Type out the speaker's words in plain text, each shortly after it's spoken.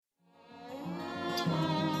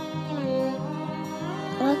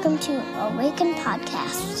welcome to Awaken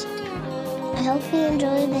Podcast. I hope you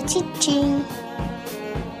enjoy the teaching.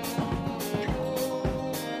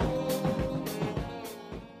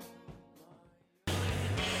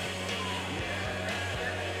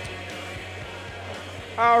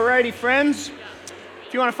 Alrighty, friends.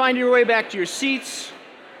 If you want to find your way back to your seats,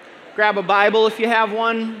 grab a Bible if you have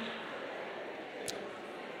one.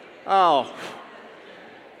 Oh,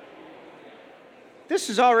 this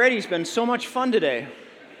has already been so much fun today.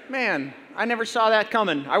 Man, I never saw that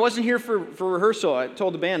coming. I wasn't here for rehearsal. I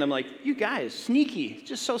told the band, I'm like, you guys, sneaky,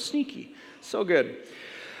 just so sneaky. So good.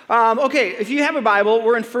 Okay, if you have a Bible,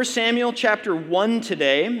 we're in 1 Samuel chapter 1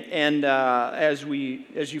 today, and as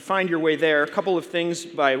you find your way there, a couple of things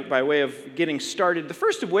by way of getting started. The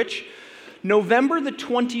first of which, November the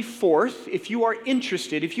 24th, if you are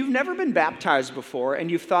interested, if you've never been baptized before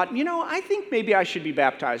and you've thought, I think maybe I should be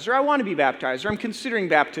baptized, or I want to be baptized, or I'm considering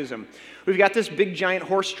baptism. We've got this big giant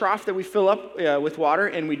horse trough that we fill up with water,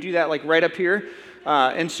 and we do that like right up here.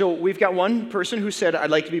 And so we've got one person who said,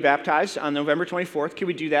 I'd like to be baptized on November 24th. Can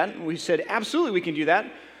we do that? And we said, absolutely, we can do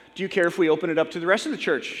that. Do you care if we open it up to the rest of the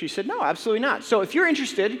church? She said, no, absolutely not. So if you're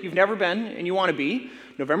interested, you've never been, and you want to be,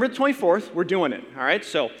 November the 24th, we're doing it. All right?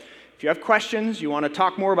 So if you have questions, you want to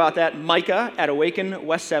talk more about that, Micah at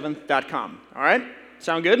awakenwest7th.com. All right?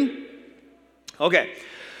 Sound good? Okay.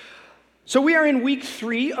 So we are in week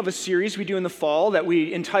 3 of a series we do in the fall that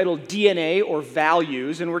we entitled DNA or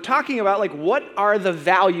Values, and we're talking about what are the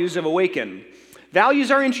values of Awaken. Values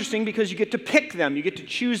are interesting because you get to pick them, you get to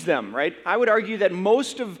choose them, right? I would argue that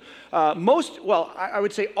I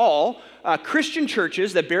would say all Christian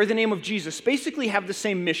churches that bear the name of Jesus basically have the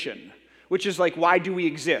same mission, which is why do we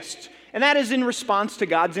exist? And that is in response to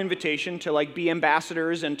God's invitation to be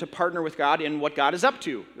ambassadors and to partner with God in what God is up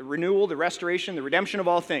to, the renewal, the restoration, the redemption of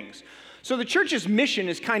all things. So the church's mission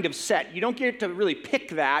is kind of set. You don't get to really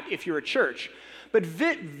pick that if you're a church. But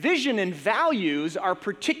vision and values are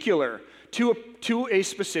particular to a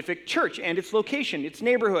specific church and its location, its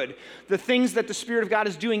neighborhood, the things that the Spirit of God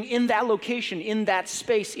is doing in that location, in that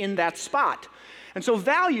space, in that spot. And so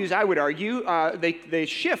values, I would argue, they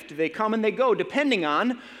shift, they come and they go, depending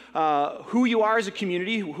on who you are as a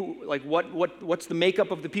community, what's the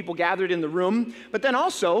makeup of the people gathered in the room, but then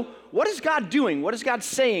also, what is God doing? What is God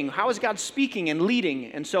saying? How is God speaking and leading?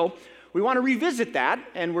 And so we want to revisit that,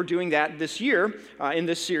 and we're doing that this year in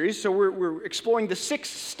this series. So we're exploring the 6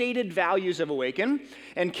 stated values of Awaken,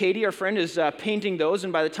 and Katie, our friend, is painting those,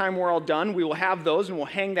 and by the time we're all done, we will have those, and we'll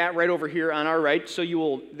hang that right over here on our right, so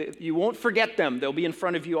you won't forget them. They'll be in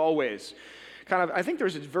front of you always. I think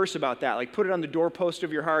there's a verse about that, put it on the doorpost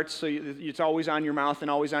of your hearts so it's always on your mouth and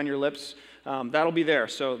always on your lips. That'll be there,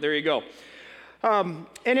 so there you go. And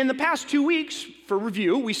in the past 2 weeks, for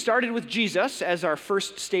review, we started with Jesus as our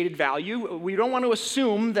first stated value. We don't want to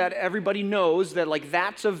assume that everybody knows that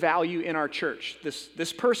that's a value in our church.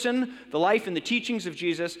 This person, the life and the teachings of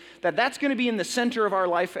Jesus, that's going to be in the center of our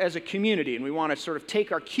life as a community. And we want to sort of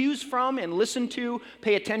take our cues from and listen to,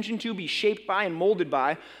 pay attention to, be shaped by and molded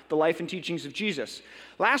by the life and teachings of Jesus.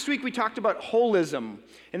 Last week we talked about holism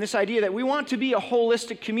and this idea that we want to be a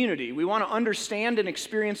holistic community. We want to understand and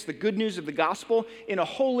experience the good news of the gospel in a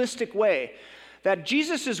holistic way. That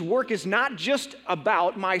Jesus' work is not just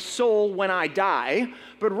about my soul when I die,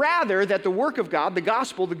 but rather that the work of God, the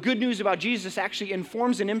gospel, the good news about Jesus actually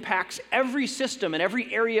informs and impacts every system and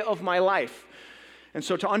every area of my life. And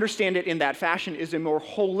so to understand it in that fashion is a more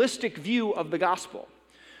holistic view of the gospel.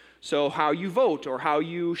 So how you vote, or how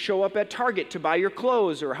you show up at Target to buy your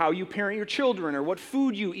clothes, or how you parent your children, or what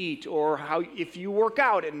food you eat, or if you work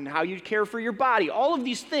out and how you care for your body, all of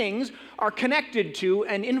these things are connected to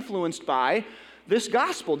and influenced by this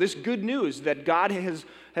gospel, this good news that God has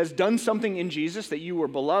done something in Jesus, that you were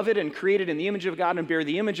beloved and created in the image of God and bear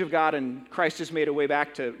the image of God, and Christ has made a way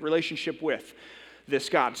back to relationship with this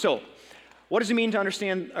God. So what does it mean to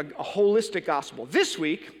understand a holistic gospel? This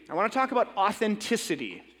week, I want to talk about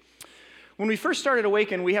authenticity. When we first started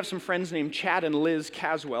Awaken, we have some friends named Chad and Liz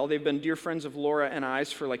Caswell. They've been dear friends of Laura and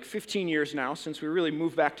I's for 15 years now, since we really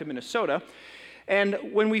moved back to Minnesota. And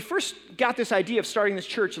when we first got this idea of starting this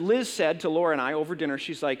church, Liz said to Laura and I over dinner,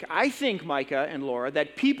 she's like, I think, Micah and Laura,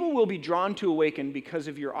 that people will be drawn to Awaken because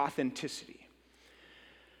of your authenticity.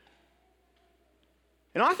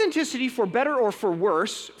 And authenticity, for better or for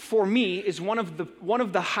worse, for me, is one of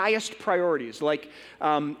the highest priorities.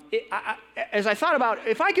 As I thought about,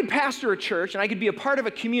 if I could pastor a church and I could be a part of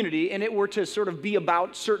a community and it were to sort of be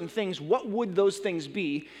about certain things, what would those things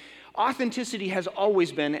be? Authenticity has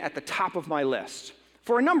always been at the top of my list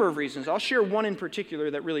for a number of reasons. I'll share one in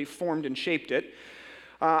particular that really formed and shaped it.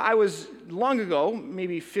 I was long ago,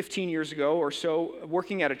 maybe 15 years ago or so,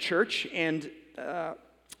 working at a church, and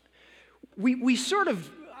we sort of,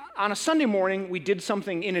 on a Sunday morning, we did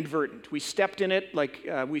something inadvertent. We stepped in it,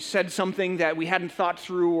 we said something that we hadn't thought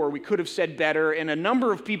through or we could have said better, and a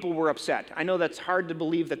number of people were upset. I know that's hard to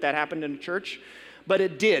believe that happened in a church, but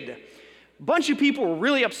it did. A bunch of people were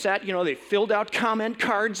really upset. They filled out comment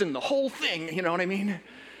cards and the whole thing, you know what I mean?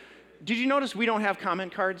 Did you notice we don't have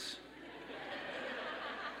comment cards?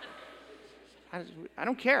 I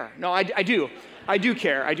don't care. No, I do. I do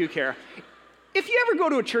care. If you ever go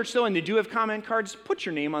to a church, though, and they do have comment cards, put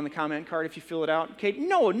your name on the comment card if you fill it out, okay?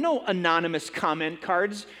 No anonymous comment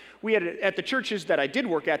cards. We had, at the churches that I did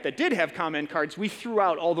work at that did have comment cards, we threw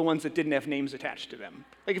out all the ones that didn't have names attached to them.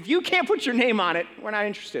 Like, if you can't put your name on it, we're not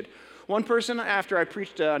interested. One person, after I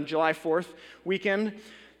preached on July 4th weekend,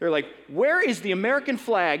 they're like, where is the American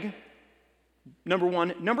flag? Number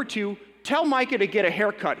one. Number two, tell Micah to get a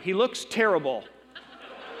haircut. He looks terrible.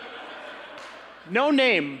 No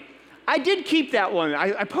name. I did keep that one.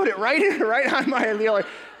 I put it right on my deal.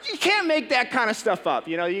 You can't make that kind of stuff up.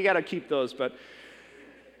 You got to keep those. But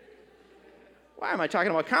why am I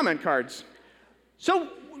talking about comment cards? So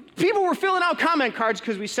people were filling out comment cards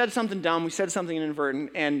because we said something dumb. We said something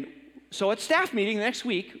inadvertent. And so at staff meeting next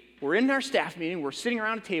week, we're in our staff meeting. We're sitting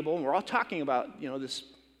around a table, and we're all talking about, this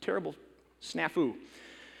terrible snafu.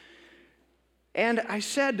 And I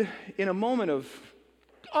said, in a moment of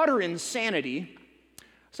utter insanity, I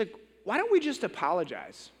was like, why don't we just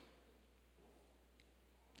apologize?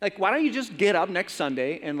 Why don't you just get up next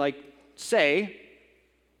Sunday and say,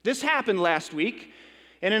 this happened last week,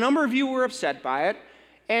 and a number of you were upset by it,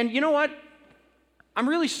 and you know what? I'm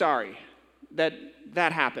really sorry that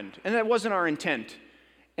happened, and that wasn't our intent.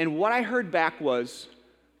 And what I heard back was,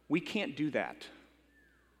 we can't do that.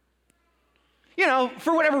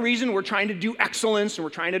 For whatever reason, we're trying to do excellence, and we're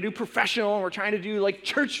trying to do professional, and we're trying to do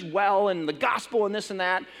church well, and the gospel, and this and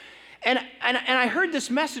that. And I heard this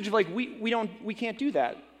message of we can't do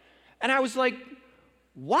that. And I was like,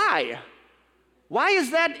 why? Why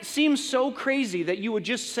does that seem so crazy that you would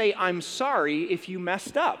just say, I'm sorry if you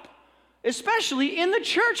messed up? Especially in the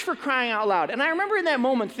church, for crying out loud. And I remember in that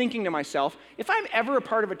moment thinking to myself, if I'm ever a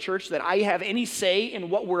part of a church that I have any say in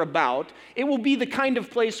what we're about, it will be the kind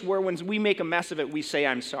of place where when we make a mess of it, we say,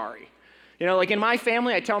 I'm sorry. In my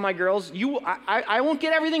family, I tell my girls, I won't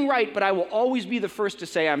get everything right, but I will always be the first to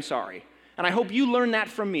say I'm sorry. And I hope you learn that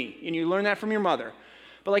from me, and you learn that from your mother.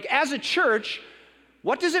 But as a church,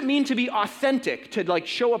 what does it mean to be authentic, to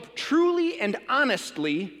show up truly and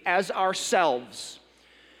honestly as ourselves?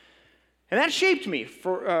 And that shaped me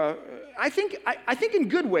for, I think in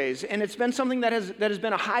good ways, and it's been something that has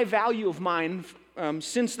been a high value of mine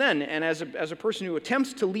since then. And as a person who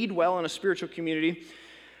attempts to lead well in a spiritual community,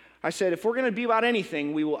 I said, if we're going to be about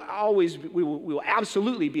anything, we will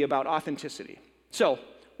absolutely be about authenticity. So,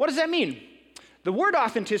 what does that mean? The word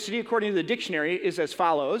authenticity, according to the dictionary, is as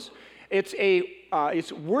follows.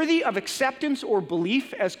 It's worthy of acceptance or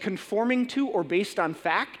belief as conforming to or based on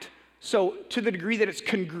fact. So, to the degree that it's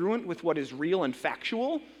congruent with what is real and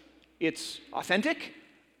factual, it's authentic,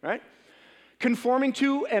 right? Conforming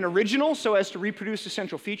to an original so as to reproduce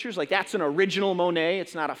essential features, that's an original Monet.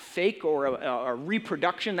 It's not a fake or a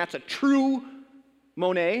reproduction. That's a true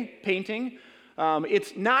Monet painting.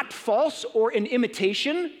 It's not false or an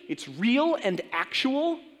imitation. It's real and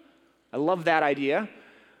actual. I love that idea.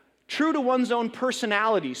 True to one's own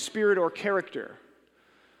personality, spirit, or character.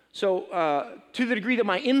 So to the degree that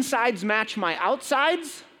my insides match my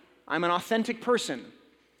outsides, I'm an authentic person.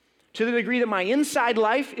 To the degree that my inside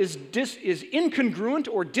life is incongruent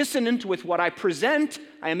or dissonant with what I present,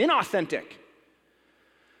 I am inauthentic.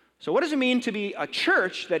 So what does it mean to be a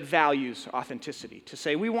church that values authenticity? To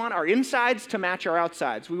say we want our insides to match our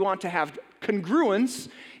outsides. We want to have congruence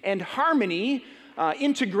and harmony,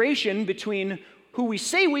 integration between who we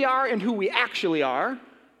say we are and who we actually are,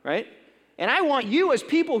 right? And I want you as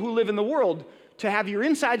people who live in the world to have your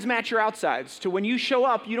insides match your outsides, to when you show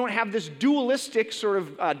up, you don't have this dualistic sort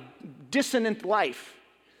of dissonant life,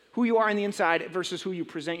 who you are on the inside versus who you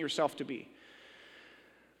present yourself to be.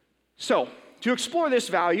 So, to explore this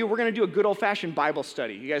value, we're going to do a good old-fashioned Bible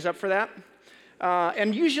study. You guys up for that?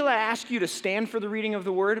 And usually I ask you to stand for the reading of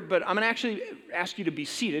the word, but I'm going to actually ask you to be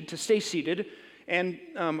seated, to stay seated, and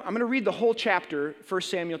I'm going to read the whole chapter, 1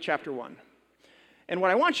 Samuel chapter 1. And what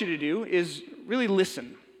I want you to do is really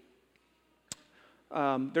listen.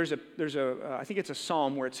 I think it's a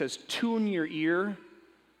psalm where it says, tune your ear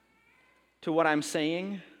to what I'm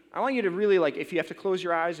saying. I want you to really, if you have to close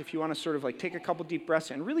your eyes, if you want to sort of take a couple deep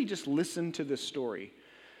breaths and really just listen to this story.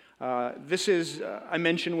 This is, I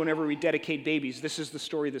mention whenever we dedicate babies, this is the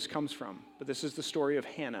story this comes from. But this is the story of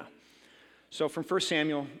Hannah. So from 1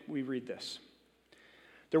 Samuel, we read this.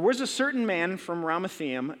 There was a certain man from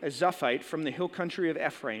Ramathaim, a Zuphite from the hill country of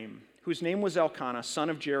Ephraim, whose name was Elkanah, son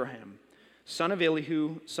of Jeroham, son of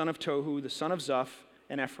Elihu, son of Tohu, the son of Zuph,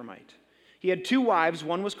 an Ephraimite. He had 2 wives,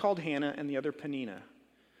 one was called Hannah and the other Peninnah.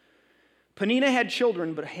 Peninnah had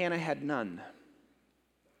children, but Hannah had none.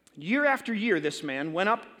 Year after year, this man went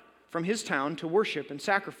up from his town to worship and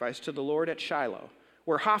sacrifice to the Lord at Shiloh,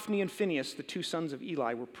 where Hophni and Phinehas, the 2 sons of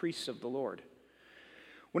Eli, were priests of the Lord.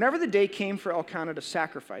 Whenever the day came for Elkanah to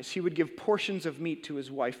sacrifice, he would give portions of meat to his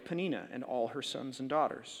wife Peninnah and all her sons and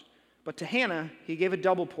daughters. But to Hannah he gave a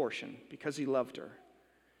double portion because he loved her,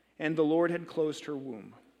 and the Lord had closed her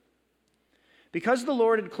womb. Because the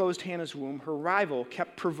Lord had closed Hannah's womb, her rival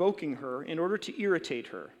kept provoking her in order to irritate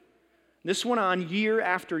her. This went on year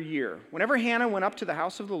after year. Whenever Hannah went up to the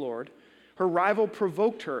house of the Lord, her rival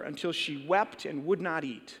provoked her until she wept and would not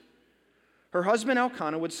eat. Her husband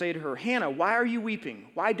Elkanah would say to her, Hannah, why are you weeping?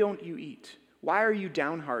 Why don't you eat? Why are you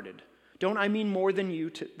downhearted? Don't I mean more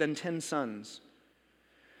than 10 sons?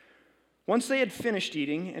 Once they had finished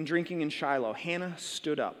eating and drinking in Shiloh, Hannah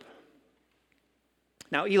stood up.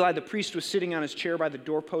 Now Eli the priest was sitting on his chair by the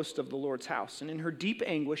doorpost of the Lord's house, and in her deep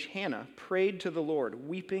anguish Hannah prayed to the Lord,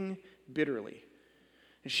 weeping bitterly.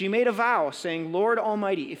 And she made a vow, saying, Lord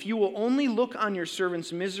Almighty, if you will only look on your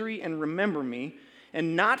servant's misery and remember me,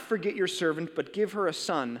 and not forget your servant, but give her a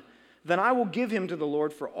son, then I will give him to the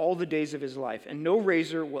Lord for all the days of his life, and no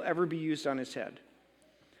razor will ever be used on his head.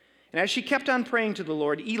 And as she kept on praying to the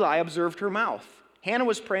Lord, Eli observed her mouth. Hannah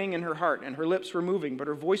was praying in her heart, and her lips were moving, but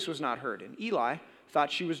her voice was not heard. And Eli thought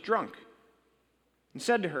she was drunk, and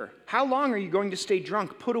said to her, How long are you going to stay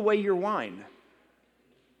drunk? Put away your wine.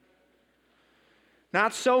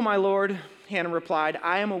 Not so, my lord, Hannah replied.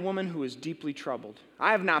 I am a woman who is deeply troubled.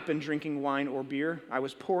 I have not been drinking wine or beer. I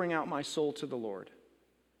was pouring out my soul to the Lord.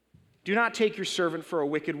 Do not take your servant for a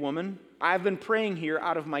wicked woman. I have been praying here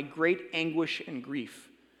out of my great anguish and grief.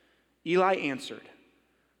 Eli answered,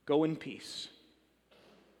 Go in peace,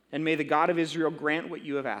 and may the God of Israel grant what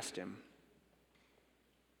you have asked him.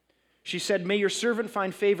 She said, May your servant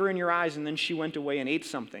find favor in your eyes. And then she went away and ate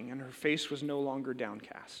something, and her face was no longer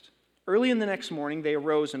downcast. Early in the next morning, they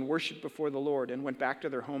arose and worshipped before the Lord and went back to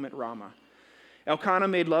their home at Ramah. Elkanah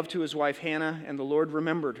made love to his wife Hannah, and the Lord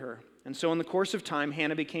remembered her. And so in the course of time,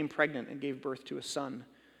 Hannah became pregnant and gave birth to a son.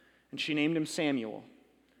 And she named him Samuel,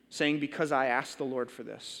 saying, Because I asked the Lord for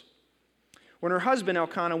this. When her husband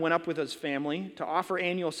Elkanah went up with his family to offer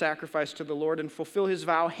annual sacrifice to the Lord and fulfill his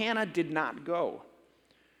vow, Hannah did not go.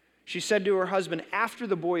 She said to her husband, After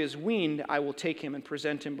the boy is weaned, I will take him and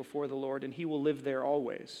present him before the Lord, and he will live there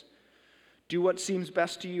always. Do what seems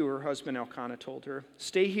best to you, her husband Elkanah told her.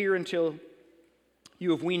 Stay here until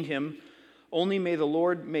you have weaned him. Only may the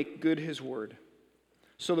Lord make good his word.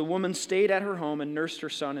 So the woman stayed at her home and nursed her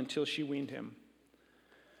son until she weaned him.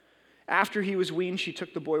 After he was weaned, she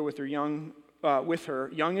took the boy with her,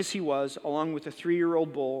 young as he was, along with a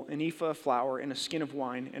 3-year-old bull, an ephah of flour, and a skin of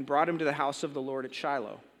wine, and brought him to the house of the Lord at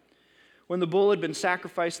Shiloh. When the bull had been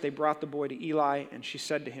sacrificed, they brought the boy to Eli, and she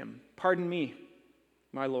said to him, Pardon me,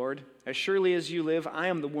 my Lord, as surely as you live, I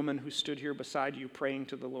am the woman who stood here beside you praying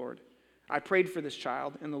to the Lord. I prayed for this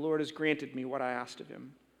child, and the Lord has granted me what I asked of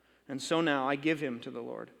him. And so now I give him to the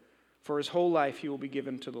Lord. For his whole life he will be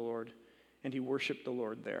given to the Lord. And he worshiped the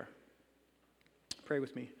Lord there. Pray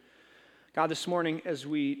with me. God, this morning, as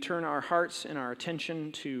we turn our hearts and our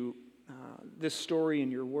attention to this story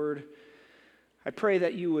in your word, I pray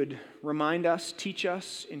that you would remind us, teach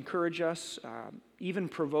us, encourage us, even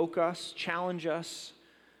provoke us, challenge us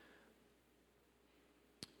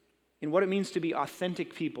in what it means to be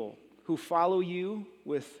authentic people who follow you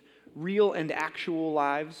with real and actual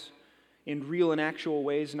lives in real and actual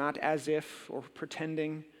ways, not as if or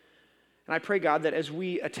pretending. And I pray, God, that as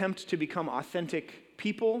we attempt to become authentic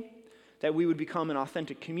people, that we would become an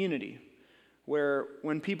authentic community, where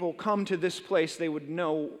when people come to this place, they would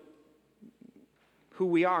know who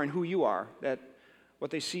we are and who you are, that what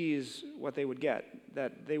they see is what they would get,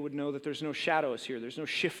 that they would know that there's no shadows here, there's no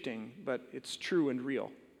shifting, but it's true and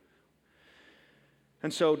real.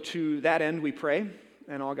 And so to that end we pray,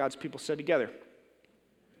 and all God's people said together,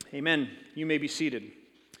 Amen. You may be seated.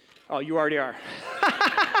 Oh, you already are.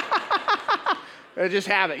 Just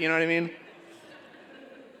have it, you know what I mean?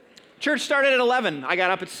 Church started at 11. I got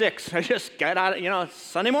up at 6. I just got out,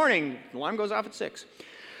 Sunday morning. The alarm goes off at 6.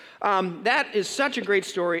 That is such a great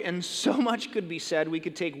story, and so much could be said. We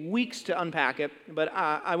could take weeks to unpack it, but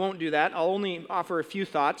I won't do that. I'll only offer a few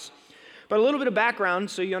thoughts. But a little bit of background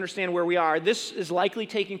so you understand where we are. This is likely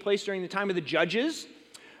taking place during the time of the Judges.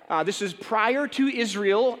 This is prior to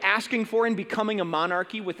Israel asking for and becoming a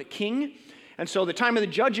monarchy with a king. And so the time of the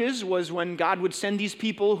Judges was when God would send these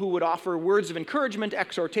people who would offer words of encouragement,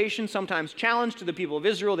 exhortation, sometimes challenge to the people of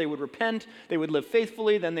Israel. They would repent, they would live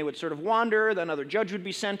faithfully, then they would sort of wander, then another judge would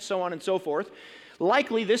be sent, so on and so forth.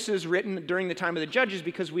 Likely this is written during the time of the Judges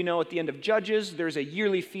because we know at the end of Judges there's a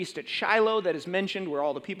yearly feast at Shiloh that is mentioned where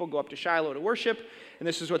all the people go up to Shiloh to worship, and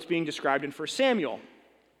this is what's being described in 1 Samuel.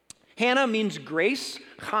 Hannah means grace,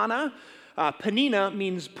 Hannah. Peninnah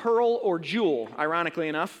means pearl or jewel, ironically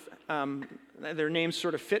enough. Their names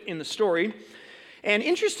sort of fit in the story. And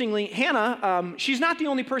interestingly, Hannah, she's not the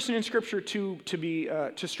only person in Scripture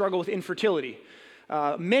to struggle with infertility.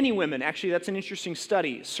 Many women, actually, that's an interesting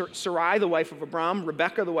study. Sarai, the wife of Abram,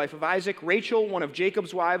 Rebekah, the wife of Isaac, Rachel, one of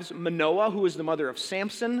Jacob's wives, Manoah, who is the mother of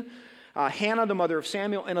Samson, Hannah, the mother of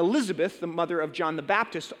Samuel, and Elizabeth, the mother of John the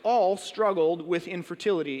Baptist, all struggled with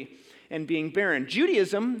infertility and being barren.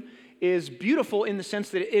 Judaism is beautiful in the sense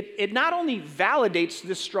that it not only validates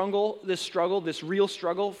this real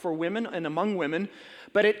struggle for women and among women,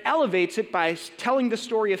 but it elevates it by telling the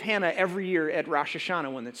story of Hannah every year at Rosh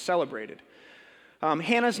Hashanah when it's celebrated.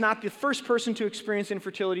 Hannah's not the first person to experience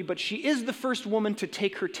infertility, but she is the first woman to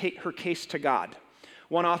take her case to God.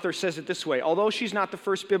 One author says it this way: although she's not the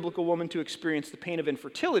first biblical woman to experience the pain of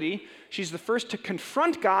infertility, she's the first to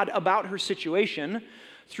confront God about her situation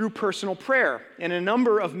through personal prayer. And a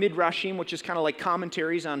number of midrashim, which is kind of like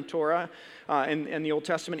commentaries on Torah and the Old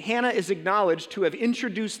Testament, Hannah is acknowledged to have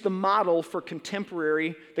introduced the model for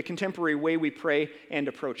the contemporary way we pray and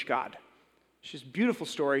approach God. She's a beautiful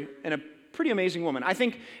story and a pretty amazing woman. I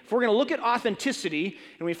think if we're going to look at authenticity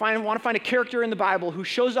and we want to find a character in the Bible who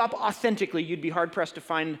shows up authentically, you'd be hard-pressed to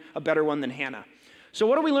find a better one than Hannah. So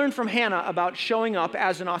what do we learn from Hannah about showing up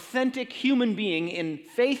as an authentic human being in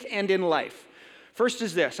faith and in life? First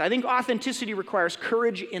is this: I think authenticity requires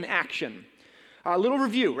courage in action. A little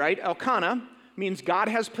review, right? Elkanah means God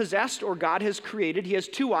has possessed or God has created. He has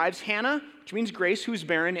two wives, Hannah, which means grace, who's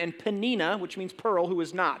barren, and Peninnah, which means pearl, who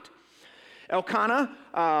is not.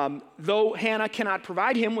 Elkanah, though Hannah cannot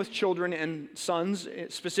provide him with children and sons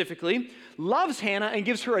specifically, loves Hannah and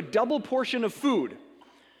gives her a double portion of food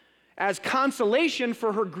as consolation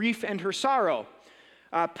for her grief and her sorrow.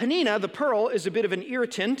 Peninnah, the pearl, is a bit of an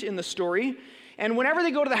irritant in the story. And whenever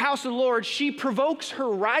they go to the house of the Lord, she provokes her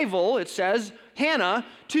rival, it says, Hannah,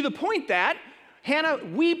 to the point that Hannah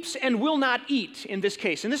weeps and will not eat in this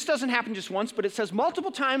case. And this doesn't happen just once, but it says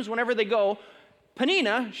multiple times whenever they go.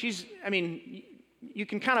 Peninnah, you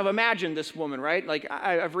can kind of imagine this woman, right? Like,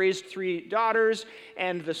 I've raised 3 daughters,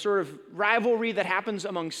 and the sort of rivalry that happens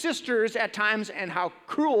among sisters at times, and how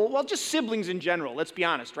cruel, well, just siblings in general, let's be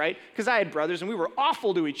honest, right? Because I had brothers, and we were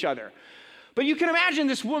awful to each other. But you can imagine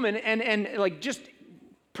this woman and like just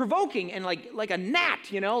provoking and like a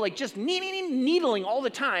gnat, like just needling all the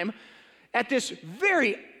time at this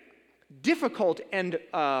very difficult and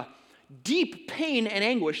deep pain and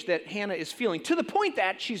anguish that Hannah is feeling, to the point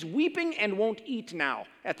that she's weeping and won't eat now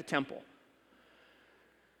at the temple.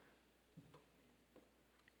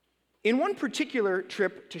 In one particular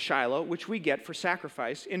trip to Shiloh, which we get for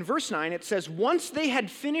sacrifice, in verse 9 it says, once they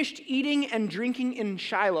had finished eating and drinking in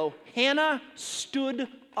Shiloh, Hannah stood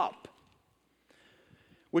up,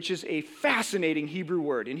 which is a fascinating Hebrew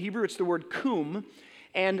word. In Hebrew, it's the word kum,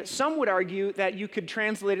 and some would argue that you could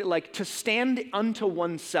translate it like to stand unto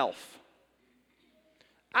oneself.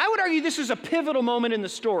 I would argue this is a pivotal moment in the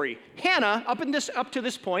story. Hannah, up to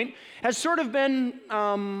this point, has sort of been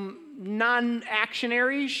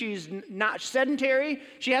non-actionary. She's not sedentary.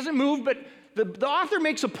 She hasn't moved, but the author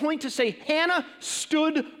makes a point to say Hannah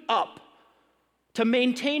stood up to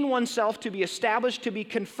maintain oneself, to be established, to be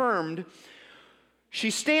confirmed.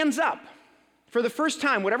 She stands up. For the first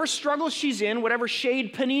time, whatever struggle she's in, whatever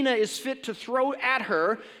shade Peninnah is fit to throw at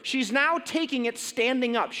her, she's now taking it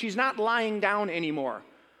standing up. She's not lying down anymore.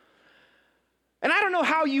 And I don't know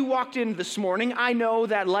how you walked in this morning. I know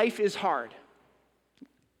that life is hard.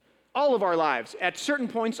 All of our lives, at certain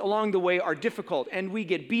points along the way, are difficult. And we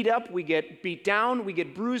get beat up, we get beat down, we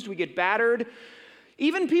get bruised, we get battered.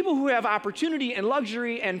 Even people who have opportunity and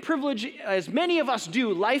luxury and privilege, as many of us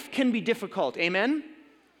do, life can be difficult. Amen?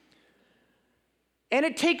 And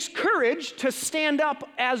it takes courage to stand up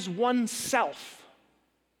as oneself.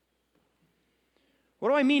 What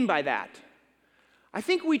do I mean by that? I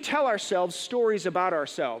think we tell ourselves stories about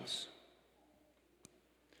ourselves.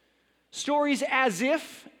 Stories as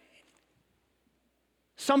if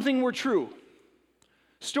something were true.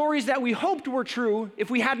 Stories that we hoped were true if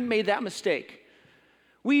we hadn't made that mistake.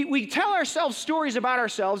 We tell ourselves stories about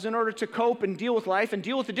ourselves in order to cope and deal with life and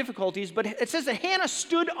deal with the difficulties, but it says that Hannah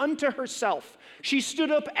stood unto herself. She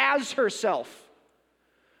stood up as herself.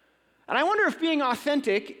 And I wonder if being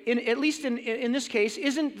authentic, at least in this case,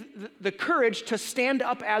 isn't the courage to stand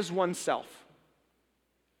up as oneself.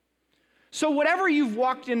 So whatever you've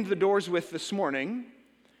walked into the doors with this morning,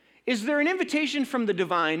 is there an invitation from the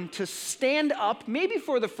divine to stand up, maybe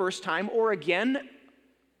for the first time or again,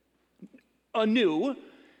 anew,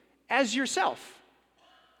 as yourself?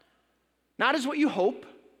 Not as what you hope,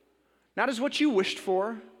 not as what you wished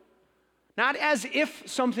for, not as if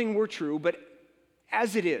something were true, but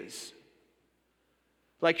as it is.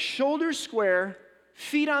 Like shoulders square,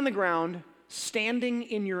 feet on the ground, standing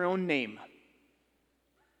in your own name,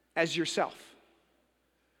 as yourself.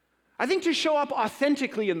 I think to show up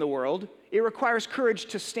authentically in the world, it requires courage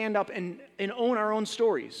to stand up and own our own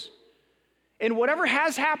stories. And whatever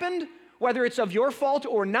has happened, whether it's of your fault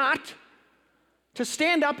or not, to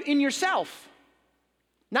stand up in yourself.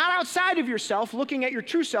 Not outside of yourself, looking at your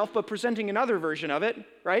true self, but presenting another version of it,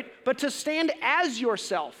 right? But to stand as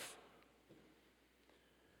yourself.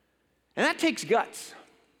 And that takes guts.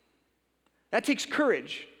 That takes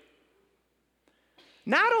courage.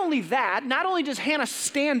 Not only that, not only does Hannah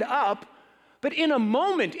stand up, but in a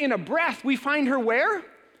moment, in a breath, we find her where?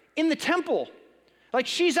 In the temple. Like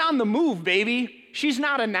she's on the move, baby. She's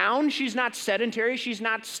not a noun. She's not sedentary. She's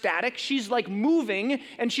not static. She's like moving,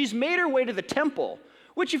 and she's made her way to the temple,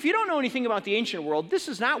 which if you don't know anything about the ancient world, this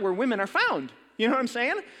is not where women are found. You know what I'm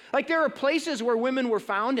saying? Like there are places where women were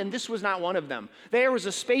found, and this was not one of them. There was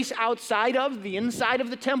a space outside of the inside of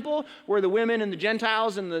the temple where the women and the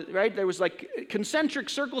Gentiles and there was like concentric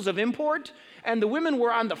circles of import, and the women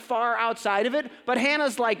were on the far outside of it. But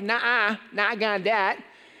Hannah's like, nah, not gonna that.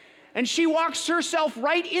 And she walks herself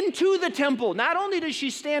right into the temple. Not only does she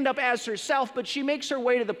stand up as herself, but she makes her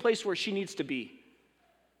way to the place where she needs to be.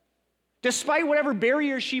 Despite whatever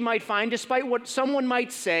barriers she might find, despite what someone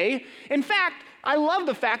might say. In fact, I love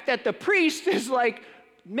the fact that the priest is like,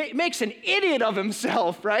 makes an idiot of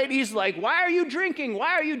himself, right? He's like, why are you drinking?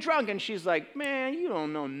 Why are you drunk? And she's like, man, you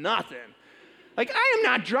don't know nothing. Like, I am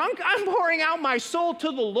not drunk. I'm pouring out my soul to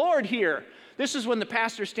the Lord here. This is when the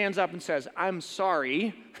pastor stands up and says, I'm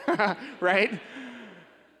sorry, right?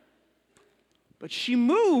 But she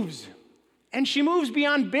moves. And she moves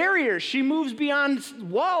beyond barriers. She moves beyond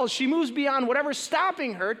walls. She moves beyond whatever's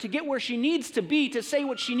stopping her to get where she needs to be, to say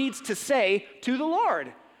what she needs to say to the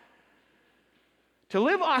Lord. To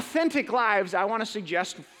live authentic lives, I want to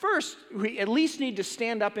suggest first, we at least need to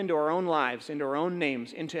stand up into our own lives, into our own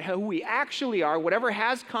names, into who we actually are. Whatever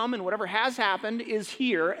has come and whatever has happened is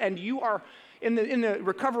here, and you are, in the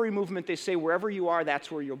recovery movement, they say wherever you are,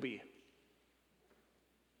 that's where you'll be.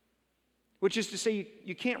 Which is to say,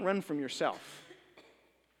 you can't run from yourself.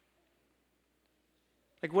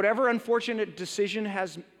 Like whatever unfortunate decision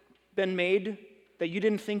has been made that you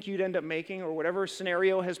didn't think you'd end up making, or whatever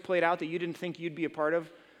scenario has played out that you didn't think you'd be a part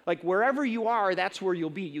of, like wherever you are, that's where you'll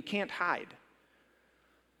be. You can't hide.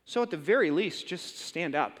 So at the very least, just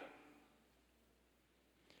stand up.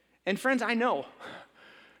 And friends, I know,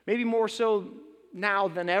 maybe more so now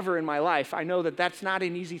than ever in my life, I know that that's not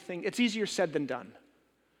an easy thing. It's easier said than done.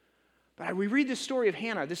 But we read the story of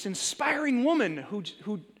Hannah, this inspiring woman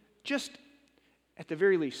who just, at the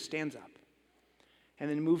very least, stands up and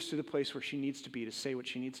then moves to the place where she needs to be to say what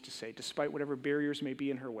she needs to say, despite whatever barriers may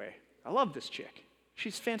be in her way. I love this chick.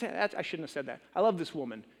 She's fantastic. I shouldn't have said that. I love this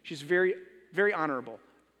woman. She's very, very honorable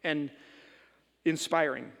and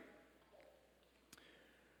inspiring.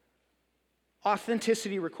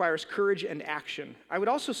 Authenticity requires courage and action. I would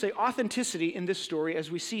also say authenticity in this story,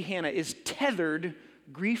 as we see Hannah, is tethered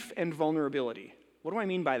grief and vulnerability. What do I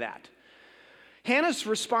mean by that? Hannah's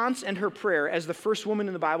response and her prayer as the first woman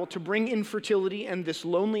in the Bible to bring infertility and this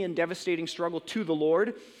lonely and devastating struggle to the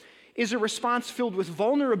Lord is a response filled with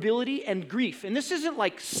vulnerability and grief. And this isn't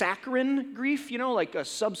like saccharine grief, like a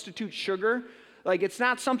substitute sugar. Like it's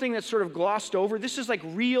not something that's sort of glossed over. This is like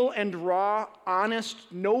real and raw, honest,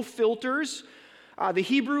 no filters. The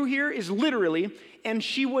Hebrew here is literally, and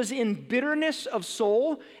she was in bitterness of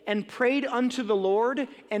soul and prayed unto the Lord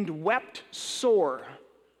and wept sore.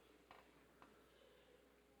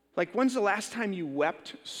 Like, when's the last time you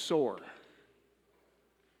wept sore?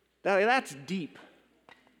 That's deep.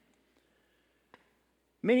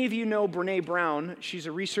 Many of you know Brene Brown. She's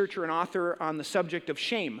a researcher and author on the subject of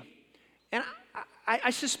shame. And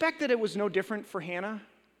I suspect that it was no different for Hannah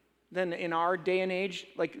than in our day and age.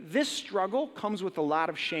 Like, this struggle comes with a lot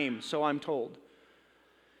of shame, so I'm told.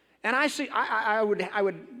 And I'd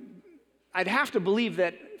have to believe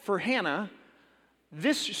that for Hannah,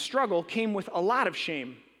 this struggle came with a lot of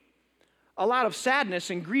shame, a lot of sadness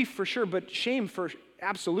and grief for sure, but shame for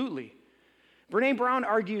absolutely. Brené Brown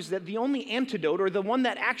argues that the only antidote, or the one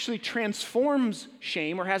that actually transforms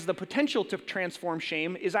shame or has the potential to transform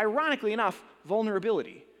shame, is, ironically enough,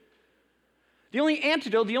 vulnerability. The only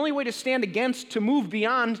antidote, the only way to stand against, to move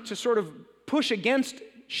beyond, to sort of push against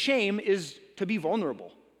shame is to be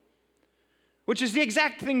vulnerable, which is the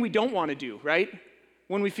exact thing we don't want to do, right?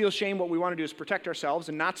 When we feel shame, what we want to do is protect ourselves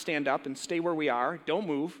and not stand up and stay where we are, don't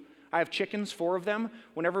move. I have chickens, 4 of them.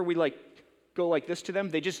 Whenever we go like this to them,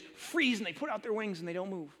 they just freeze and they put out their wings and they don't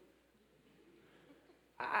move.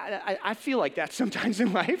 I feel like that sometimes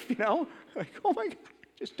in life, like, oh my God,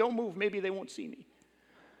 just don't move. Maybe they won't see me.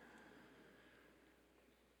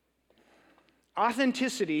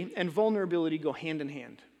 Authenticity and vulnerability go hand in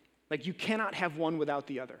hand. Like, you cannot have one without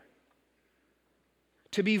the other.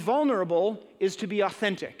 To be vulnerable is to be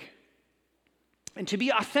authentic. And to be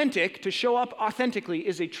authentic, to show up authentically,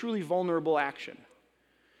 is a truly vulnerable action.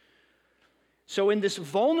 So in this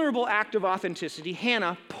vulnerable act of authenticity,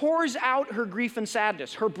 Hannah pours out her grief and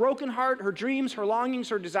sadness, her broken heart, her dreams, her longings,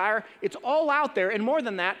 her desire. It's all out there, and more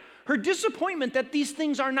than that, her disappointment that these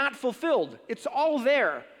things are not fulfilled. It's all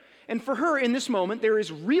there. And for her, in this moment, there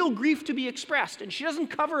is real grief to be expressed, and she doesn't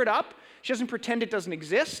cover it up. She doesn't pretend it doesn't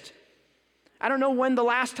exist. I don't know when the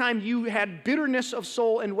last time you had bitterness of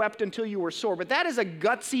soul and wept until you were sore, but that is a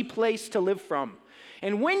gutsy place to live from.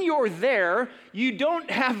 And when you're there, you don't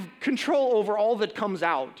have control over all that comes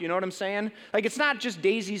out. You know what I'm saying? Like, it's not just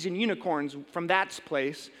daisies and unicorns from that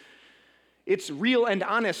place. It's real and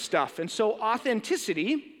honest stuff. And so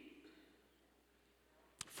authenticity,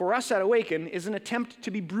 for us at Awaken, is an attempt to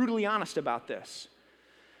be brutally honest about this.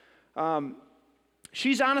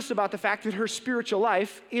 She's honest about the fact that her spiritual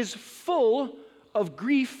life is full of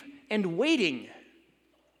grief and waiting.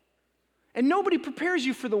 And nobody prepares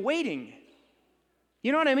you for the waiting.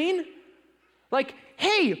 You know what I mean? Like,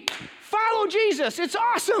 hey, follow Jesus. It's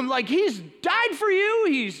awesome. Like, he's died for you.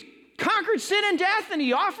 He's conquered sin and death, and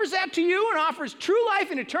he offers that to you and offers true life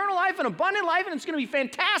and eternal life and abundant life, and it's going to be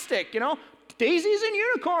fantastic, Daisies and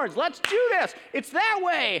unicorns. Let's do this. It's that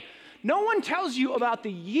way. No one tells you about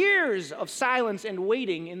the years of silence and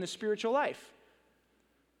waiting in the spiritual life.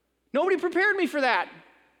 Nobody prepared me for that.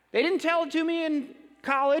 They didn't tell it to me in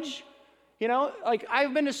college.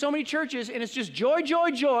 I've been to so many churches, and it's just joy, joy,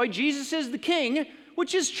 joy. Jesus is the king,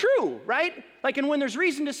 which is true, right? And when there's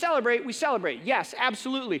reason to celebrate, we celebrate. Yes,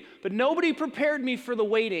 absolutely. But nobody prepared me for the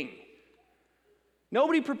waiting.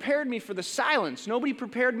 Nobody prepared me for the silence. Nobody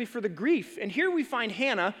prepared me for the grief. And here we find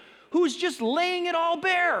Hannah, who's just laying it all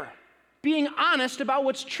bare, being honest about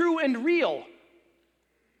what's true and real.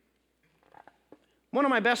 One of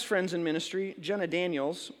my best friends in ministry, Jenna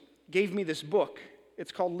Daniels, gave me this book.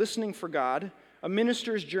 It's called Listening for God, A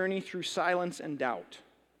Minister's Journey Through Silence and Doubt.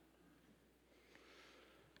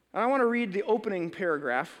 And I want to read the opening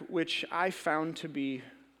paragraph, which I found to be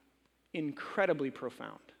incredibly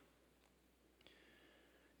profound.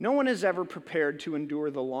 No one is ever prepared to endure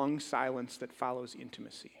the long silence that follows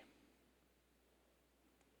intimacy.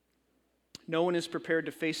 No one is prepared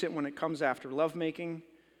to face it when it comes after lovemaking.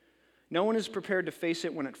 No one is prepared to face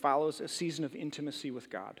it when it follows a season of intimacy with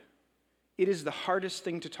God. It is the hardest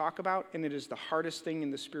thing to talk about, and it is the hardest thing in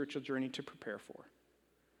the spiritual journey to prepare for.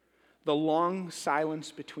 The long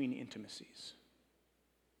silence between intimacies.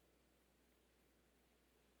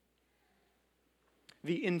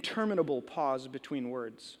 The interminable pause between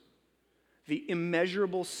words. The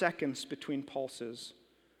immeasurable seconds between pulses.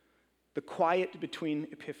 The quiet between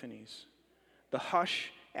epiphanies. The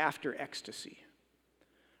hush after ecstasy.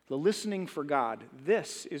 The listening for God.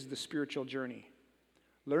 This is the spiritual journey.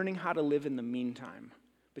 Learning how to live in the meantime,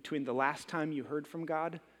 between the last time you heard from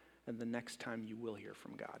God and the next time you will hear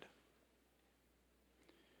from God.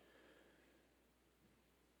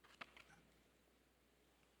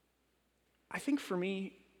 I think for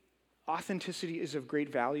me, authenticity is of great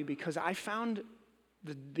value because I found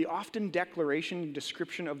the often declaration and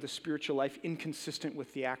description of the spiritual life inconsistent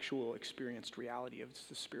with the actual experienced reality of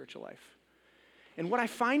the spiritual life. And what I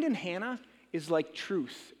find in Hannah is like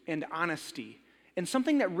truth and honesty and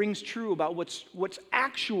something that rings true about what's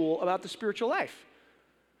actual about the spiritual life.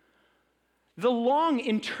 The long,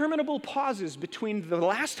 interminable pauses between the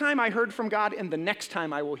last time I heard from God and the next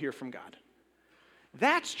time I will hear from God.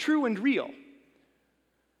 That's true and real.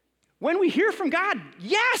 When we hear from God,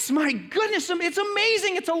 yes, my goodness, it's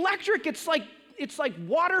amazing, it's electric, it's like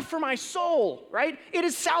water for my soul, right? It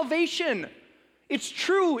is salvation. It's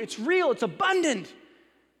true, it's real, it's abundant.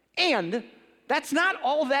 And that's not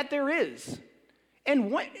all that there is.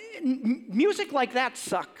 And music like that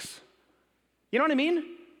sucks. You know what I mean?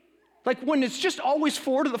 Like when it's just always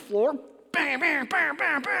 4 to the floor, bam, bam, bam,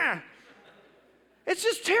 bam, bam. It's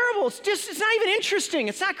just terrible. It's not even interesting.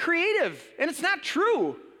 It's not creative, and it's not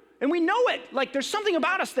true. And we know it. Like there's something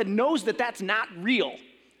about us that knows that that's not real.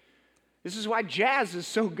 This is why jazz is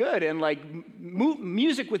so good, and like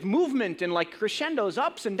music with movement and like crescendos,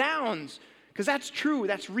 ups and downs, because that's true,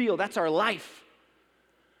 that's real, that's our life.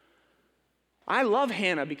 I love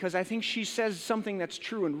Hannah because I think she says something that's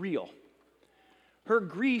true and real. Her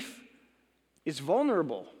grief is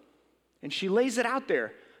vulnerable, and she lays it out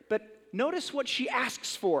there. But notice what she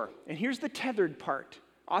asks for, and here's the tethered part.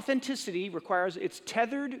 Authenticity requires it's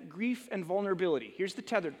tethered grief and vulnerability. Here's the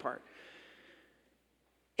tethered part.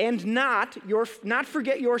 And not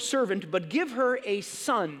forget your servant, but give her a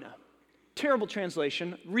son. Terrible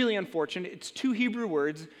translation, really unfortunate. It's 2 Hebrew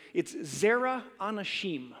words. It's Zerah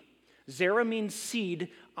Anashim. Zerah means seed,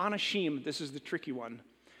 Anashim, this is the tricky one.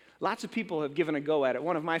 Lots of people have given a go at it.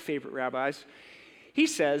 One of my favorite rabbis, he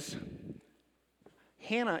says,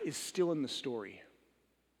 Hannah is still in the story.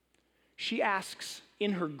 She asks,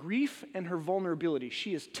 in her grief and her vulnerability,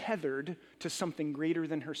 she is tethered to something greater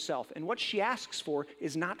than herself. And what she asks for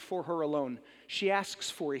is not for her alone. She asks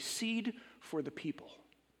for a seed for the people.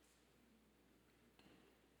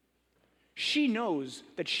 She knows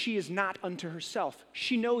that she is not unto herself.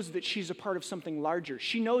 She knows that she's a part of something larger.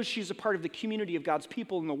 She knows she's a part of the community of God's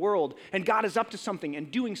people in the world, and God is up to something and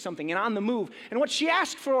doing something and on the move. And what she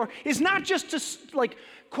asked for is not just to like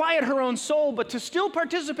quiet her own soul, but to still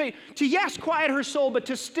participate, to yes, quiet her soul, but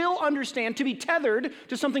to still understand, to be tethered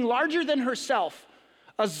to something larger than herself.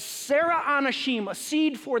 A Zerah Anashim, a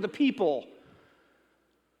seed for the people.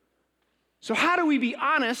 So how do we be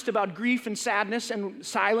honest about grief and sadness and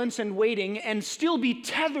silence and waiting and still be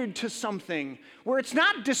tethered to something where it's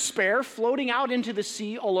not despair floating out into the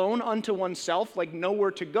sea alone unto oneself, like nowhere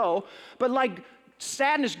to go, but like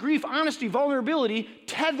sadness, grief, honesty, vulnerability,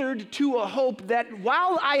 tethered to a hope that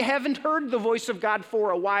while I haven't heard the voice of God for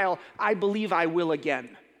a while, I believe I will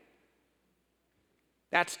again.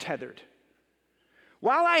 That's tethered.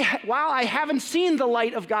 While I haven't seen the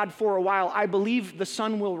light of God for a while, I believe the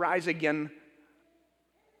sun will rise again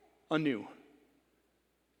anew.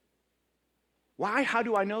 Why? How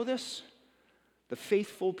do I know this? The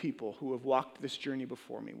faithful people who have walked this journey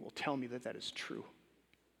before me will tell me that that is true.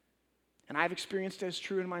 And I've experienced it as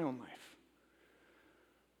true in my own life.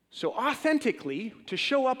 So authentically, to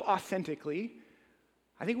show up authentically,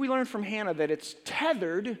 I think we learned from Hannah that it's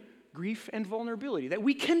tethered grief and vulnerability, that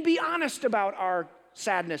we can be honest about our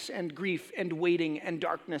sadness and grief and waiting and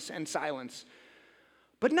darkness and silence,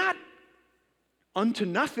 but not unto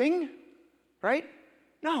nothing, right?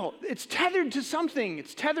 No, it's tethered to something.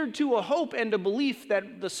 It's tethered to a hope and a belief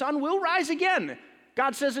that the sun will rise again.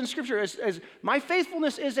 God says in Scripture, as my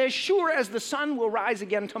faithfulness is as sure as the sun will rise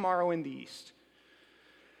again tomorrow in the east.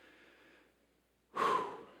 Whew.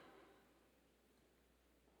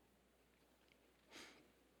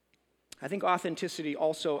 I think authenticity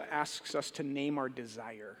also asks us to name our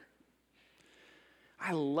desire.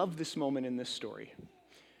 I love this moment in this story.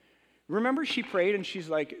 Remember, she prayed and she's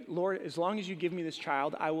like, Lord, as long as you give me this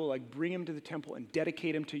child, I will like bring him to the temple and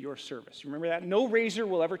dedicate him to your service. Remember that? No razor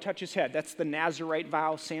will ever touch his head. That's the Nazirite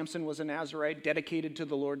vow. Samson was a Nazirite, dedicated to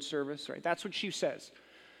the Lord's service, right? That's what she says.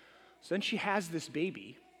 So then she has this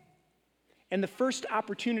baby. And the first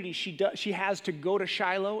opportunity she has to go to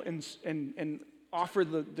Shiloh and offer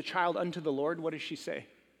the child unto the Lord, what does she say?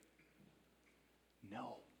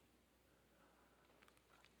 No.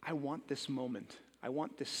 I want this moment. I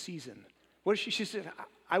want this season. What does she said?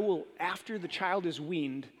 I will, after the child is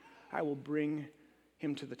weaned, I will bring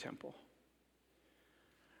him to the temple.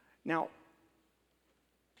 Now,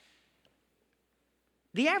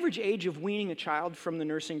 the average age of weaning a child from the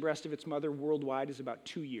nursing breast of its mother worldwide is about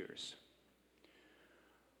 2 years.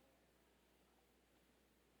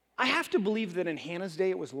 I have to believe that in Hannah's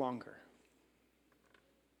day it was longer.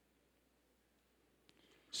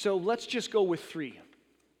 So let's just go with 3.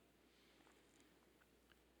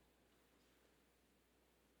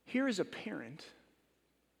 Here is a parent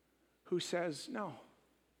who says, no,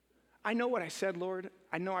 I know what I said, Lord.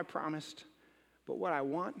 I know I promised. But what I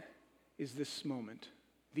want is this moment,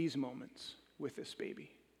 these moments with this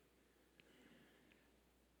baby.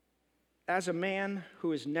 As a man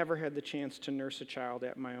who has never had the chance to nurse a child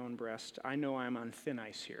at my own breast, I know I'm on thin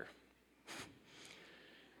ice here.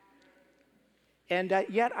 And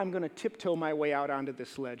yet I'm going to tiptoe my way out onto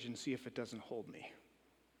this ledge and see if it doesn't hold me.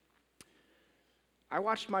 I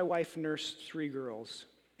watched my wife nurse 3 girls,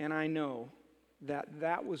 and I know that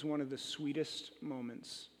that was one of the sweetest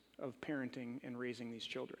moments of parenting and raising these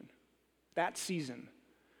children. That season.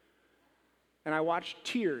 And I watched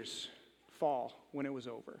tears fall when it was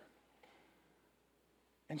over.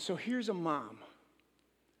 And so here's a mom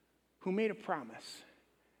who made a promise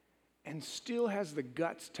and still has the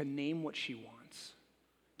guts to name what she wants,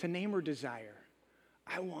 to name her desire.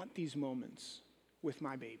 I want these moments with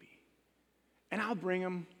my baby. And I'll bring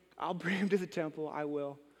them to the temple, I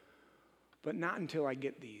will. But not until I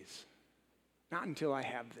get these. Not until I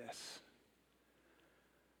have this.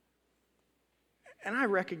 And I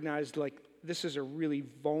recognized this is a really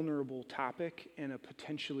vulnerable topic and a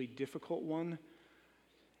potentially difficult one.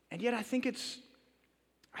 And yet I think it's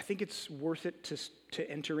worth it to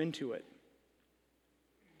enter into it.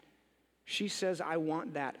 She says, I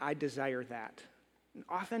want that, I desire that. And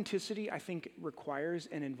authenticity, I think, requires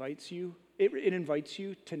and invites you, it invites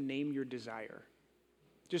you to name your desire.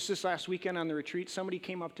 Just this last weekend on the retreat, somebody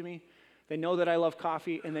came up to me. They know that I love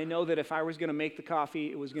coffee, and they know that if I was going to make the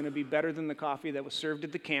coffee, it was going to be better than the coffee that was served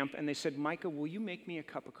at the camp. And they said, Micah, will you make me a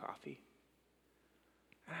cup of coffee?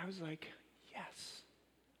 And I was like, yes.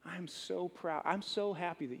 I'm so proud. I'm so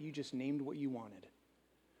happy that you just named what you wanted.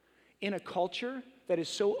 In a culture that is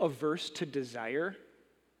so averse to desire,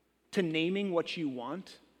 to naming what you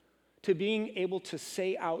want, to being able to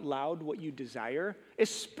say out loud what you desire,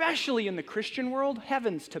 especially in the Christian world,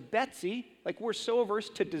 heavens to Betsy, we're so averse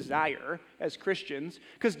to desire as Christians,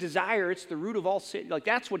 because desire, it's the root of all sin.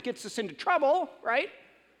 That's what gets us into trouble, right?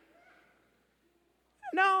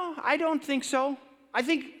 No, I don't think so. I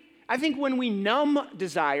think when we numb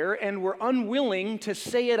desire and we're unwilling to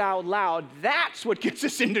say it out loud, that's what gets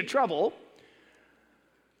us into trouble.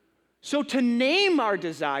 So to name our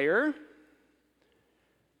desire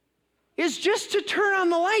is just to turn on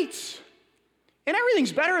the lights. And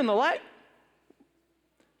everything's better in the light.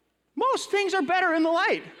 Most things are better in the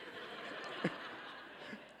light.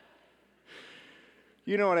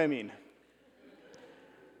 You know what I mean.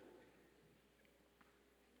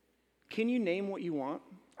 Can you name what you want?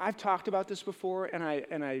 I've talked about this before, and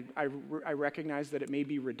I recognize that it may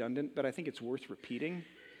be redundant, but I think it's worth repeating.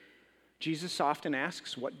 Jesus often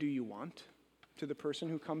asks, what do you want, to the person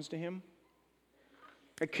who comes to him?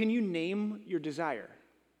 Can you name your desire?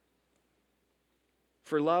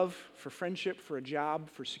 For love, for friendship, for a job,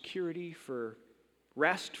 for security, for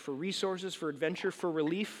rest, for resources, for adventure, for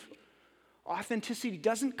relief. Authenticity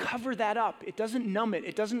doesn't cover that up. It doesn't numb it.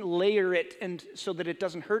 It doesn't layer it and so that it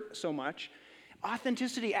doesn't hurt so much.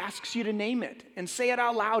 Authenticity asks you to name it and say it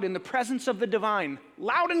out loud in the presence of the divine,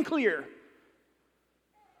 loud and clear.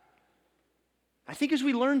 I think as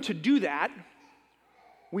we learn to do that,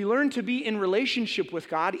 we learn to be in relationship with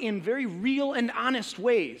God in very real and honest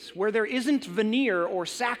ways, where there isn't veneer or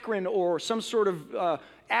saccharine or some sort of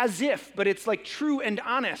as if, but it's true and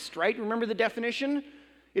honest, right? Remember the definition?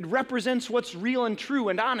 It represents what's real and true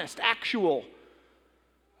and honest, actual.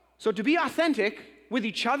 So to be authentic with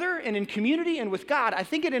each other and in community and with God, I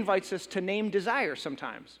think it invites us to name desire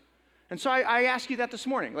sometimes. And so I ask you that this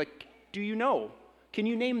morning. Do you know? Can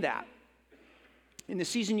you name that in the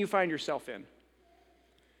season you find yourself in?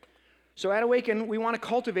 So at Awaken, we want to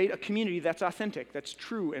cultivate a community that's authentic, that's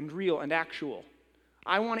true and real and actual.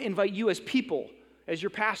 I want to invite you as people, as your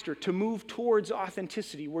pastor, to move towards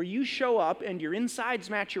authenticity, where you show up and your insides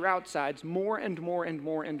match your outsides more and more and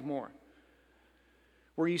more and more.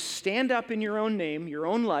 Where you stand up in your own name, your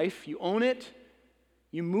own life, you own it,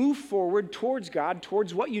 you move forward towards God,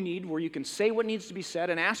 towards what you need, where you can say what needs to be said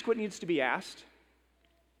and ask what needs to be asked.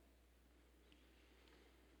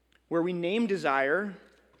 Where we name desire,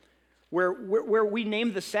 where we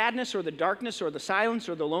name the sadness or the darkness or the silence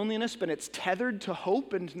or the loneliness, but it's tethered to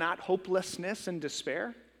hope and not hopelessness and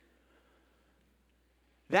despair.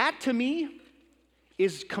 That, to me,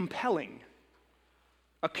 is compelling.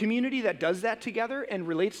 A community that does that together and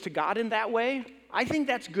relates to God in that way, I think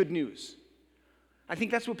that's good news. I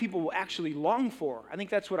think that's what people will actually long for. I think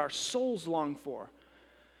that's what our souls long for.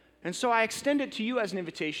 And so I extend it to you as an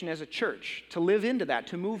invitation as a church to live into that,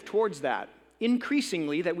 to move towards that.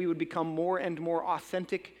 Increasingly, that we would become more and more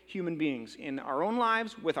authentic human beings in our own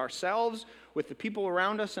lives, with ourselves, with the people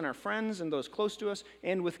around us and our friends and those close to us,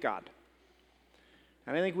 and with God.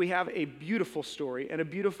 And I think we have a beautiful story and a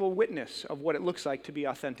beautiful witness of what it looks like to be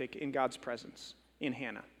authentic in God's presence in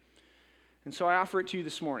Hannah. And so I offer it to you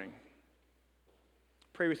this morning.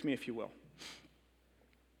 Pray with me if you will.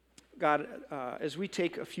 God, as we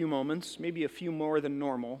take a few moments, maybe a few more than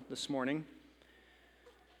normal this morning,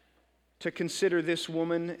 to consider this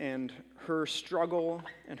woman and her struggle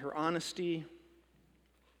and her honesty,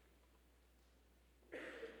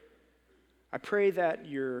 I pray that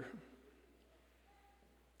your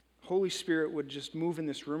Holy Spirit would just move in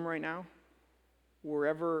this room right now,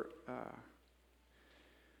 wherever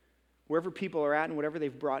wherever people are at and whatever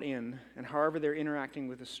they've brought in, and however they're interacting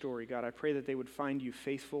with the story, God, I pray that they would find you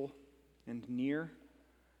faithful and near,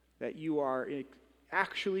 that you are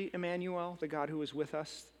actually Emmanuel, the God who is with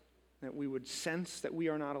us, that we would sense that we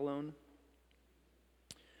are not alone.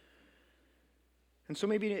 And so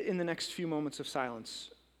maybe in the next few moments of silence,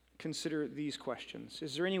 consider these questions.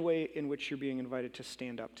 Is there any way in which you're being invited to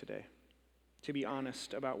stand up today? To be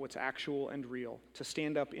honest about what's actual and real, to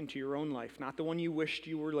stand up into your own life, not the one you wished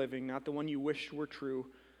you were living, not the one you wished were true,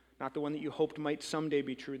 not the one that you hoped might someday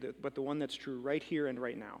be true, but the one that's true right here and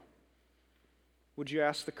right now. Would you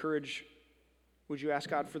ask God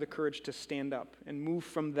for the courage to stand up and move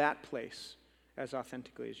from that place as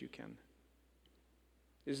authentically as you can?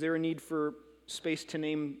 Is there a need for space to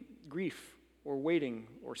name grief or waiting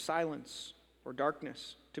or silence or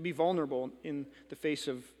darkness, to be vulnerable in the face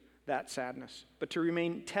of that sadness, but to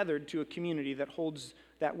remain tethered to a community that holds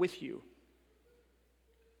that with you?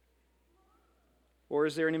 Or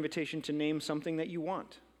is there an invitation to name something that you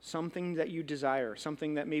want, something that you desire,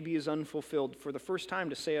 something that maybe is unfulfilled, for the first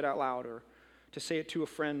time to say it out loud, or to say it to a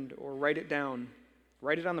friend, or write it down,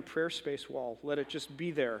 write it on the prayer space wall, let it just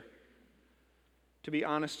be there, to be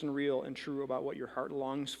honest and real and true about what your heart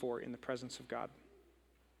longs for in the presence of God?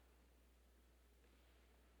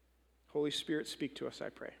 Holy Spirit, speak to us, I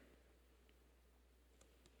pray.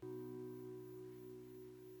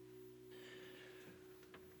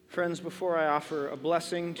 Friends, before I offer a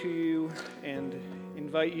blessing to you and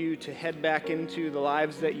invite you to head back into the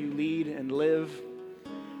lives that you lead and live,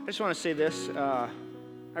 I just want to say this. I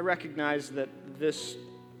recognize that this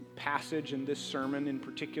passage and this sermon in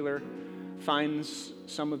particular finds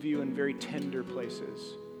some of you in very tender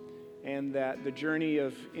places, and that the journey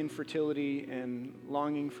of infertility and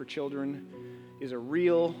longing for children is a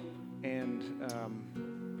real and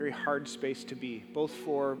very hard space to be, both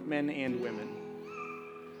for men and women.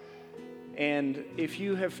 And if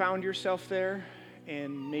you have found yourself there,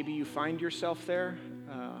 and maybe you find yourself there,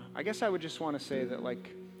 I guess I would just want to say that,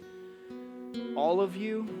 like, all of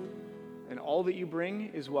you and all that you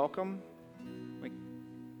bring is welcome. Like,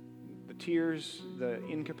 the tears, the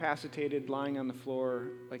incapacitated lying on the floor,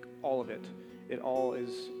 like, all of it. It all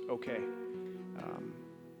is okay.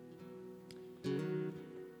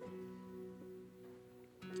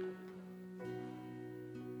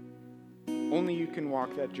 Only you can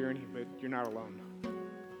walk that journey, but you're not alone.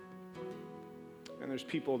 And there's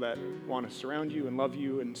people that want to surround you and love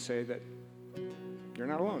you and say that you're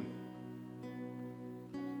not alone.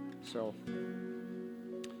 So,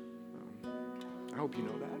 I hope you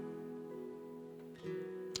know that.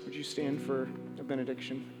 Would you stand for a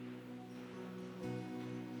benediction?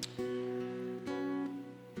 The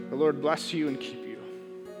Lord bless you and keep you.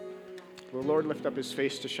 The Lord lift up his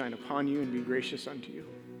face to shine upon you and be gracious unto you.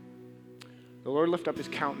 The Lord lift up his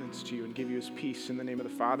countenance to you and give you his peace, in the name of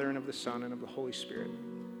the Father and of the Son and of the Holy Spirit.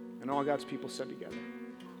 And all God's people said together,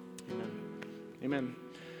 amen. Amen.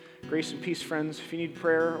 Grace and peace, friends. If you need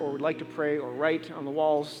prayer or would like to pray or write on the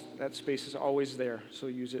walls, that space is always there, so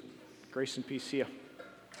use it. Grace and peace. See ya.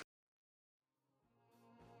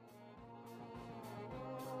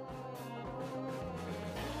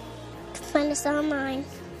 Find us online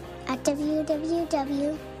at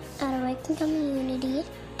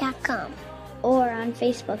www.awakencommunity.com or on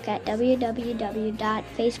Facebook at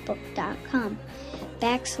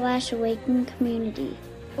www.facebook.com/awakencommunity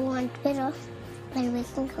or on Twitter at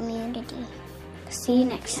Awaken Community. See you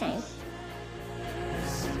next time.